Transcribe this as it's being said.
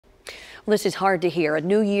Well, this is hard to hear. A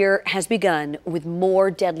new year has begun with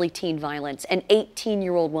more deadly teen violence. An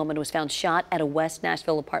 18-year-old woman was found shot at a West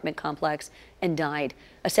Nashville apartment complex and died.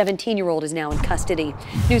 A 17-year-old is now in custody.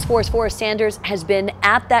 News 4's Forrest Sanders has been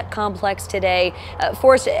at that complex today.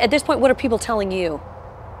 Forrest, at this point, what are people telling you?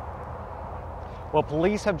 Well,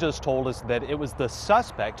 police have just told us that it was the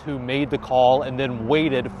suspect who made the call and then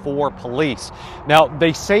waited for police. Now,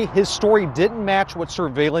 they say his story didn't match what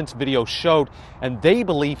surveillance video showed, and they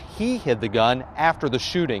believe he hid the gun after the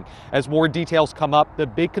shooting. As more details come up, the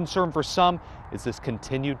big concern for some is this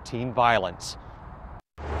continued teen violence.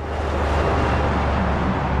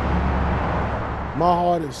 My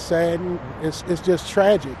heart is saddened. It's just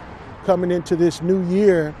tragic coming into this new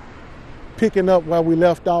year, picking up where we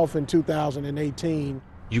left off in 2018.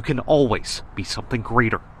 You can always be something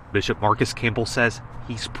greater. Bishop Marcus Campbell says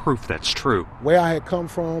he's proof that's true. Where I had come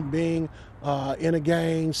from, being in a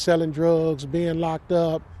gang, selling drugs, being locked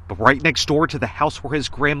up. But right next door to the house where his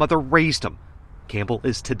grandmother raised him, Campbell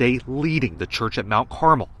is today leading the church at Mount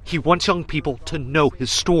Carmel. He wants young people to know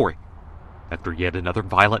his story after yet another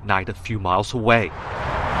violent night a few miles away.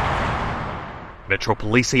 Metro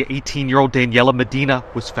Police say 18-year-old Daniela Medina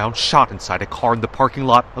was found shot inside a car in the parking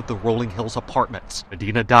lot of the Rolling Hills Apartments.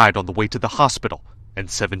 Medina died on the way to the hospital, and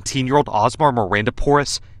 17-year-old Osmar Miranda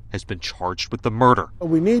Porras has been charged with the murder.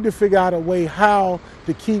 We need to figure out a way how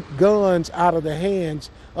to keep guns out of the hands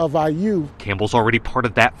of our youth. Campbell's already part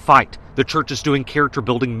of that fight. The church is doing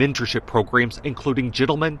character-building mentorship programs, including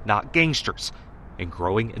Gentlemen Not Gangsters, and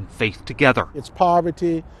growing in faith together. It's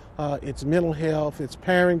poverty, it's mental health, it's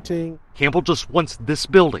parenting. Campbell just wants this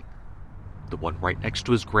building, the one right next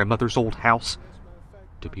to his grandmother's old house,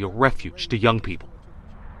 to be a refuge to young people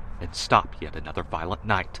and stop yet another violent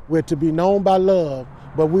night. We're to be known by love,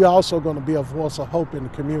 but we're also going to be a voice of hope in the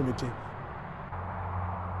community.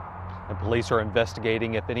 And police are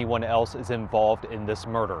investigating if anyone else is involved in this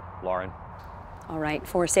murder. Lauren. All right,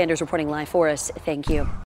 Forrest Sanders reporting live for us. Thank you.